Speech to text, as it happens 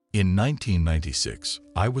In 1996,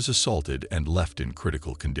 I was assaulted and left in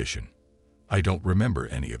critical condition. I don't remember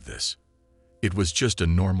any of this. It was just a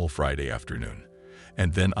normal Friday afternoon,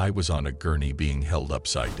 and then I was on a gurney being held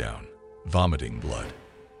upside down, vomiting blood.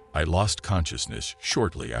 I lost consciousness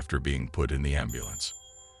shortly after being put in the ambulance.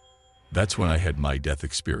 That's when I had my death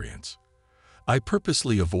experience. I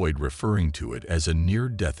purposely avoid referring to it as a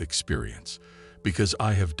near-death experience because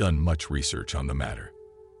I have done much research on the matter.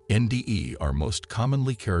 NDE are most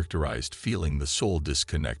commonly characterized feeling the soul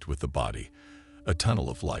disconnect with the body, a tunnel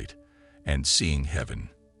of light, and seeing heaven,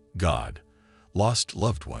 God, lost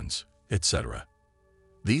loved ones, etc.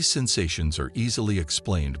 These sensations are easily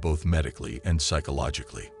explained both medically and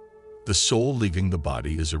psychologically. The soul leaving the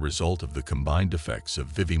body is a result of the combined effects of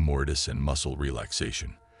vivi mortis and muscle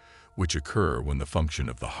relaxation, which occur when the function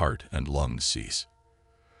of the heart and lungs cease.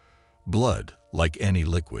 Blood, like any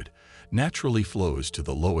liquid, naturally flows to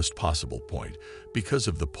the lowest possible point because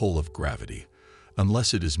of the pull of gravity,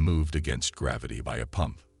 unless it is moved against gravity by a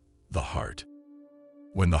pump, the heart.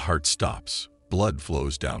 When the heart stops, blood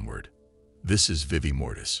flows downward. This is vivi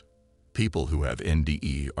mortis. People who have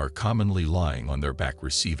NDE are commonly lying on their back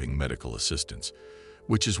receiving medical assistance,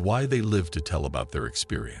 which is why they live to tell about their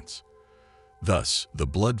experience. Thus, the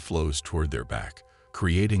blood flows toward their back,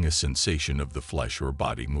 creating a sensation of the flesh or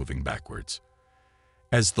body moving backwards.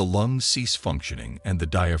 As the lungs cease functioning and the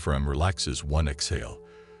diaphragm relaxes one exhale,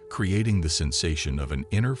 creating the sensation of an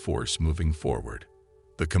inner force moving forward.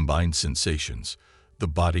 The combined sensations, the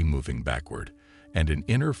body moving backward, and an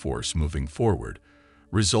inner force moving forward,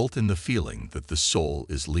 result in the feeling that the soul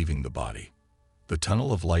is leaving the body. The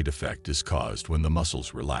tunnel of light effect is caused when the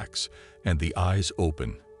muscles relax and the eyes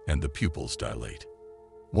open and the pupils dilate.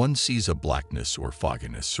 One sees a blackness or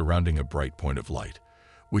fogginess surrounding a bright point of light,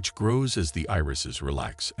 which grows as the irises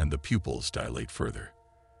relax and the pupils dilate further.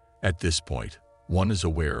 At this point, one is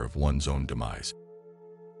aware of one's own demise.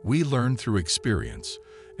 We learn through experience,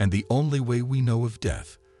 and the only way we know of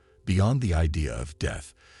death, beyond the idea of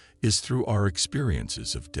death, is through our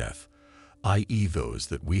experiences of death, i.e. those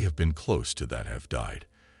that we have been close to that have died,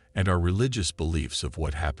 and our religious beliefs of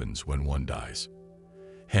what happens when one dies.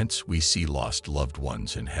 Hence, we see lost loved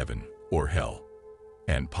ones in heaven or hell,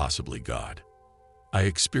 and possibly God. I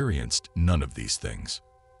experienced none of these things.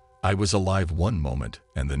 I was alive one moment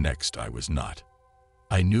and the next I was not.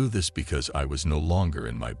 I knew this because I was no longer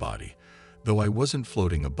in my body, though I wasn't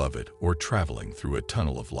floating above it or traveling through a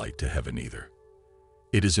tunnel of light to heaven either.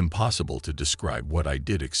 It is impossible to describe what I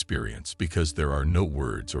did experience because there are no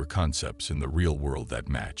words or concepts in the real world that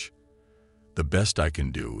match. The best I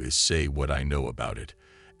can do is say what I know about it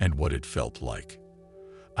and what it felt like.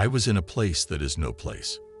 I was in a place that is no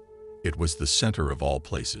place. It was the center of all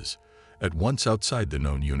places, at once outside the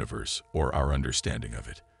known universe or our understanding of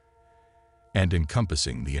it, and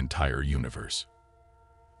encompassing the entire universe.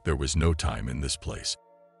 There was no time in this place.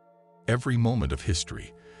 Every moment of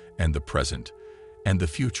history, and the present, and the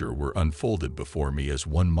future were unfolded before me as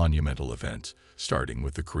one monumental event, starting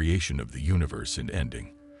with the creation of the universe and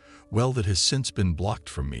ending, well, that has since been blocked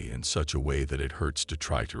from me in such a way that it hurts to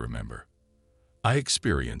try to remember. I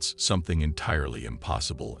experienced something entirely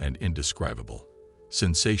impossible and indescribable,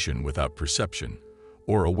 sensation without perception,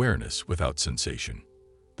 or awareness without sensation.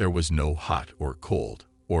 There was no hot or cold,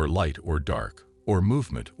 or light or dark, or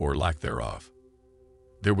movement or lack thereof.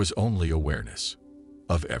 There was only awareness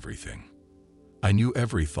of everything. I knew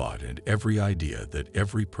every thought and every idea that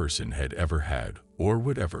every person had ever had or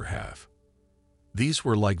would ever have. These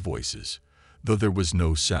were like voices, though there was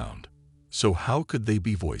no sound. So how could they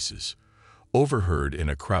be voices? Overheard in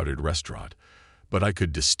a crowded restaurant, but I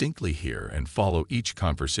could distinctly hear and follow each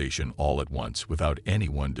conversation all at once without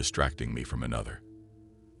anyone distracting me from another.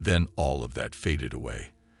 Then all of that faded away,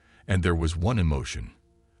 and there was one emotion,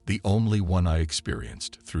 the only one I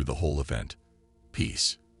experienced through the whole event: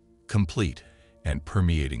 peace, complete and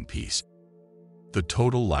permeating peace. The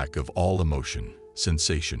total lack of all emotion,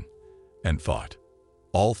 sensation, and thought.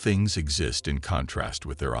 All things exist in contrast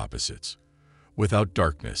with their opposites. Without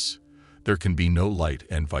darkness, there can be no light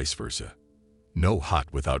and vice versa. No hot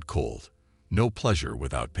without cold, no pleasure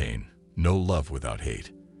without pain, no love without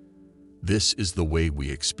hate. This is the way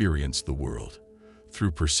we experience the world,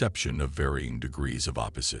 through perception of varying degrees of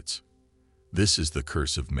opposites. This is the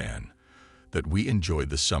curse of man, that we enjoy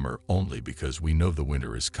the summer only because we know the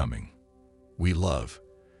winter is coming. We love,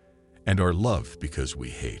 and are loved because we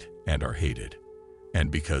hate and are hated.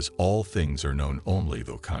 And because all things are known only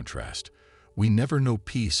through contrast, we never know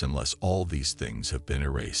peace unless all these things have been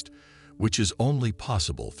erased, which is only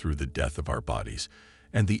possible through the death of our bodies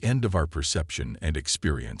and the end of our perception and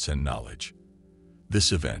experience and knowledge.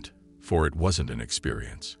 This event, for it wasn't an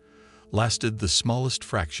experience, lasted the smallest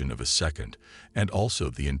fraction of a second and also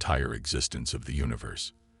the entire existence of the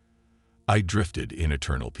universe. I drifted in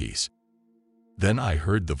eternal peace. Then I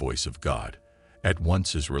heard the voice of God, at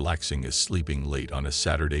once as relaxing as sleeping late on a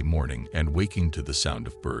Saturday morning and waking to the sound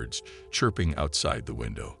of birds chirping outside the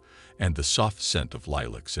window, and the soft scent of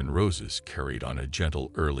lilacs and roses carried on a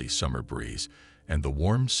gentle early summer breeze, and the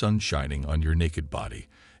warm sun shining on your naked body,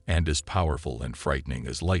 and as powerful and frightening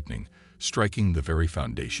as lightning, striking the very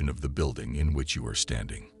foundation of the building in which you are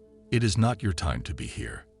standing. It is not your time to be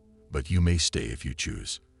here, but you may stay if you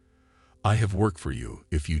choose. I have work for you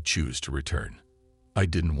if you choose to return. I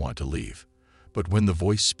didn't want to leave, but when the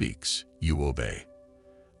voice speaks, you obey.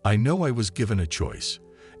 I know I was given a choice,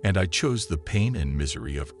 and I chose the pain and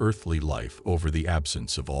misery of earthly life over the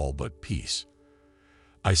absence of all but peace.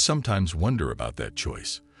 I sometimes wonder about that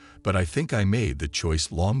choice, but I think I made the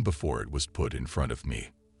choice long before it was put in front of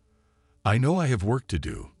me. I know I have work to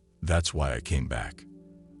do, that's why I came back.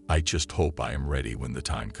 I just hope I am ready when the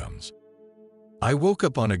time comes. I woke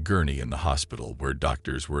up on a gurney in the hospital where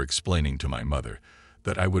doctors were explaining to my mother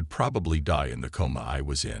that I would probably die in the coma I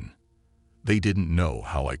was in. They didn't know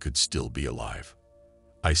how I could still be alive.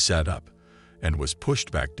 I sat up and was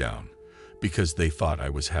pushed back down because they thought I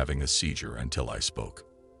was having a seizure until I spoke.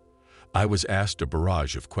 I was asked a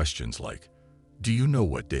barrage of questions like, "Do you know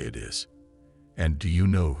what day it is? And do you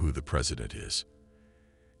know who the president is?"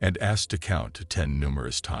 And asked to count to 10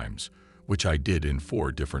 numerous times, which I did in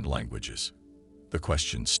 4 different languages. The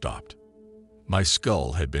questions stopped. My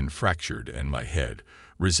skull had been fractured and my head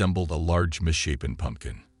resembled a large misshapen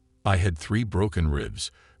pumpkin. I had 3 broken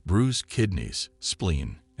ribs, bruised kidneys,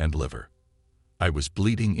 spleen, and liver. I was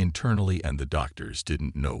bleeding internally and the doctors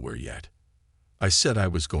didn't know where yet. I said I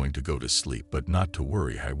was going to go to sleep, but not to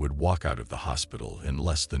worry, I would walk out of the hospital in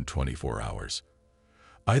less than 24 hours.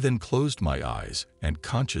 I then closed my eyes and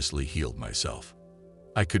consciously healed myself.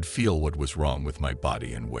 I could feel what was wrong with my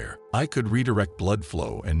body and where. I could redirect blood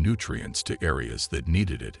flow and nutrients to areas that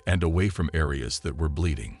needed it and away from areas that were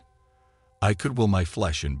bleeding. I could will my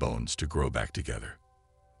flesh and bones to grow back together.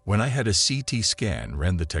 When I had a CT scan,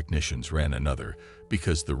 the technicians ran another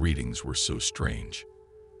because the readings were so strange.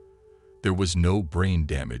 There was no brain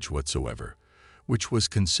damage whatsoever, which was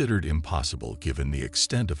considered impossible given the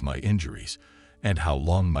extent of my injuries and how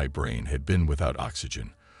long my brain had been without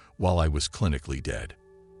oxygen while I was clinically dead.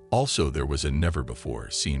 Also, there was a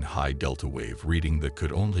never-before-seen high delta wave reading that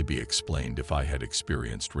could only be explained if I had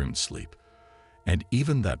experienced REM sleep. And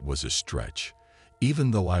even that was a stretch,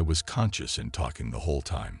 even though I was conscious and talking the whole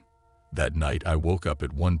time. That night, I woke up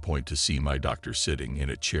at one point to see my doctor sitting in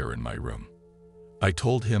a chair in my room. I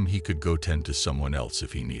told him he could go tend to someone else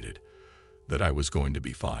if he needed, that I was going to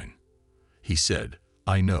be fine. He said,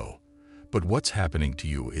 "I know, but what's happening to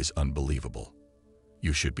you is unbelievable.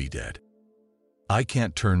 You should be dead." I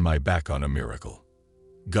can't turn my back on a miracle.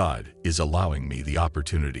 God is allowing me the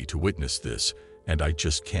opportunity to witness this, and I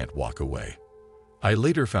just can't walk away. I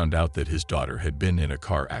later found out that his daughter had been in a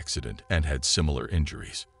car accident and had similar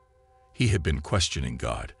injuries. He had been questioning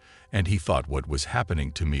God, and he thought what was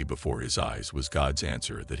happening to me before his eyes was God's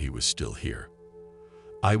answer that he was still here.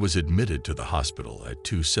 I was admitted to the hospital at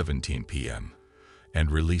 2:17 p.m.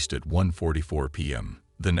 and released at 1:44 p.m.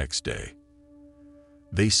 the next day.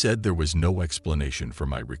 They said there was no explanation for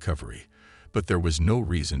my recovery, but there was no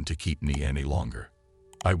reason to keep me any longer.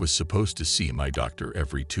 I was supposed to see my doctor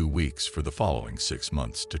every 2 weeks for the following 6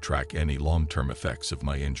 months to track any long-term effects of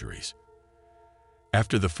my injuries.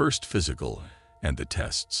 After the first physical and the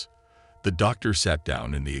tests, the doctor sat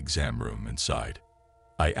down in the exam room and sighed.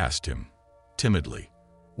 I asked him, timidly,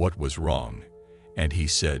 what was wrong, and he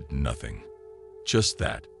said nothing. Just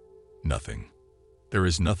that, nothing. There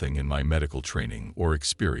is nothing in my medical training or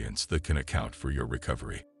experience that can account for your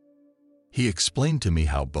recovery. He explained to me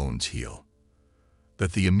how bones heal,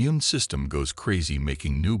 that the immune system goes crazy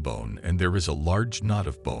making new bone and there is a large knot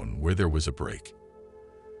of bone where there was a break.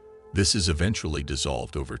 This is eventually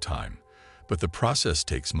dissolved over time, but the process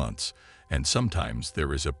takes months, and sometimes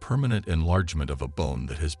there is a permanent enlargement of a bone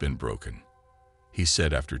that has been broken. He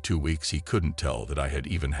said after 2 weeks he couldn't tell that I had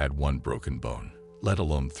even had 1 broken bone, let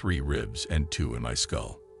alone 3 ribs and 2 in my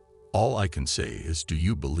skull. All I can say is, do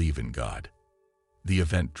you believe in God? The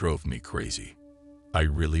event drove me crazy. I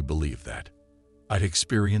really believe that. I'd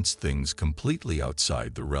experienced things completely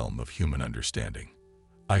outside the realm of human understanding.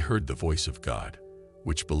 I heard the voice of God,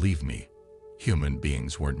 which, believe me, human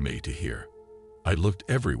beings weren't made to hear. I looked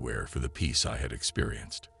everywhere for the peace I had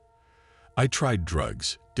experienced. I tried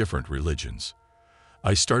drugs, different religions.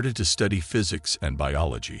 I started to study physics and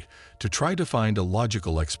biology to try to find a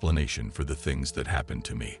logical explanation for the things that happened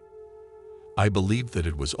to me. I believed that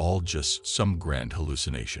it was all just some grand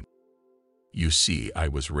hallucination. You see, I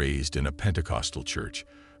was raised in a Pentecostal church,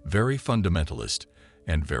 very fundamentalist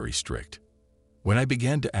and very strict. When I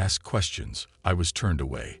began to ask questions, I was turned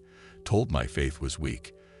away, told my faith was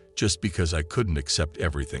weak, just because I couldn't accept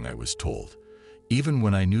everything I was told, even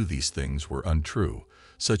when I knew these things were untrue,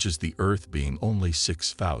 such as the earth being only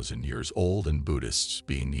 6,000 years old and Buddhists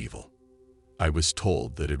being evil. I was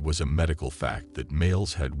told that it was a medical fact that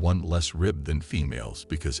males had one less rib than females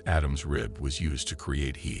because Adam's rib was used to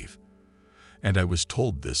create Eve. And I was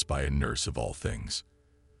told this by a nurse of all things.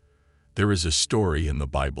 There is a story in the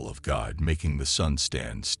Bible of God making the sun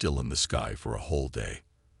stand still in the sky for a whole day.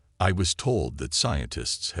 I was told that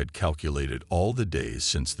scientists had calculated all the days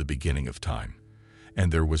since the beginning of time,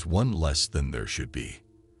 and there was one less than there should be.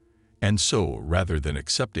 And so, rather than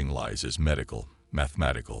accepting lies as medical,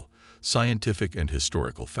 mathematical, scientific, and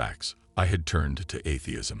historical facts, I had turned to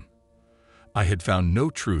atheism. I had found no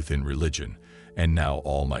truth in religion, and now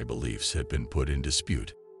all my beliefs had been put in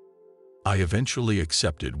dispute. I eventually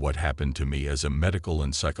accepted what happened to me as a medical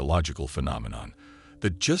and psychological phenomenon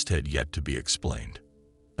that just had yet to be explained.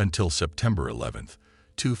 Until September 11th,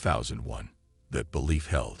 2001, that belief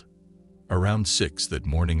held. Around 6 that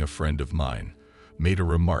morning, a friend of mine made a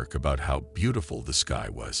remark about how beautiful the sky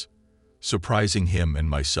was. Surprising him and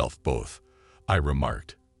myself both, I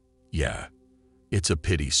remarked, "Yeah, it's a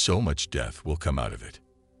pity so much death will come out of it."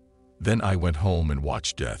 Then I went home and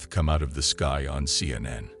watched death come out of the sky on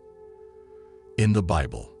CNN. In the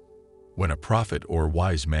Bible, when a prophet or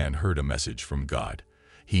wise man heard a message from God,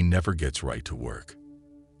 he never gets right to work.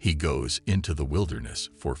 He goes into the wilderness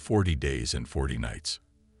for 40 days and 40 nights.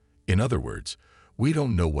 In other words, we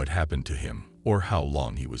don't know what happened to him or how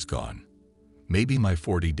long he was gone. Maybe my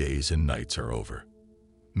 40 days and nights are over.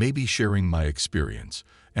 Maybe sharing my experience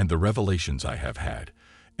and the revelations I have had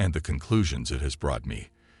and the conclusions it has brought me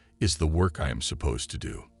is the work I am supposed to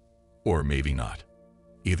do. Or maybe not.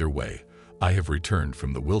 Either way, I have returned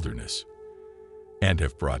from the wilderness and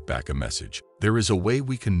have brought back a message. There is a way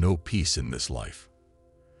we can know peace in this life.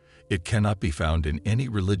 It cannot be found in any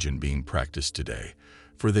religion being practiced today,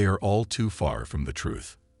 for they are all too far from the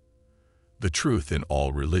truth. The truth in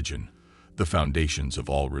all religion, the foundations of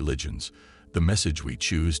all religions, the message we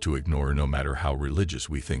choose to ignore no matter how religious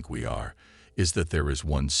we think we are, is that there is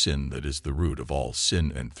one sin that is the root of all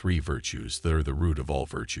sin, and 3 virtues that are the root of all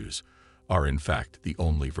virtues are in fact the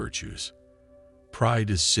only virtues. Pride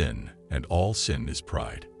is sin, and all sin is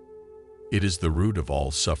pride. It is the root of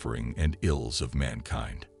all suffering and ills of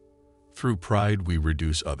mankind. Through pride we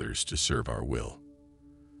reduce others to serve our will.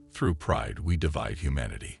 Through pride we divide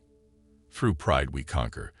humanity. Through pride we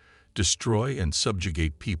conquer, destroy, and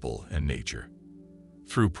subjugate people and nature.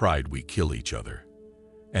 Through pride we kill each other,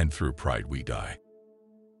 and through pride we die.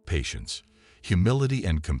 Patience, humility,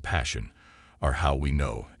 and compassion are how we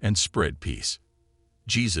know and spread peace.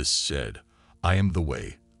 Jesus said, "I am the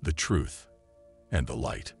way, the truth, and the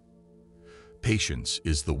light." Patience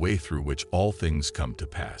is the way through which all things come to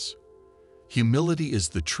pass. Humility is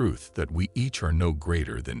the truth that we each are no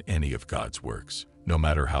greater than any of God's works, no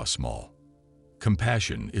matter how small.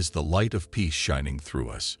 Compassion is the light of peace shining through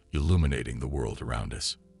us, illuminating the world around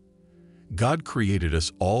us. God created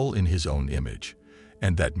us all in His own image,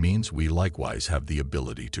 and that means we likewise have the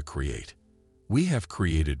ability to create. We have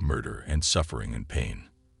created murder and suffering and pain.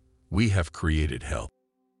 We have created hell.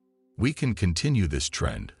 We can continue this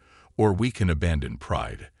trend, or we can abandon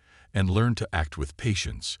pride and learn to act with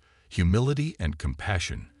patience, humility, and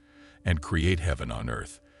compassion, and create heaven on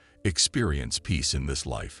earth, experience peace in this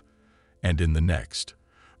life and in the next,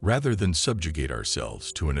 rather than subjugate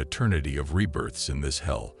ourselves to an eternity of rebirths in this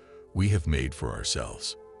hell we have made for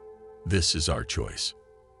ourselves. This is our choice.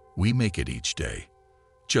 We make it each day.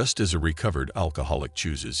 Just as a recovered alcoholic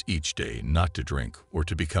chooses each day not to drink or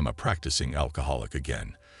to become a practicing alcoholic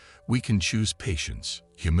again, we can choose patience,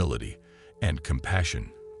 humility, and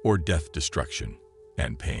compassion, or death, destruction,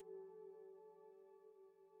 and pain.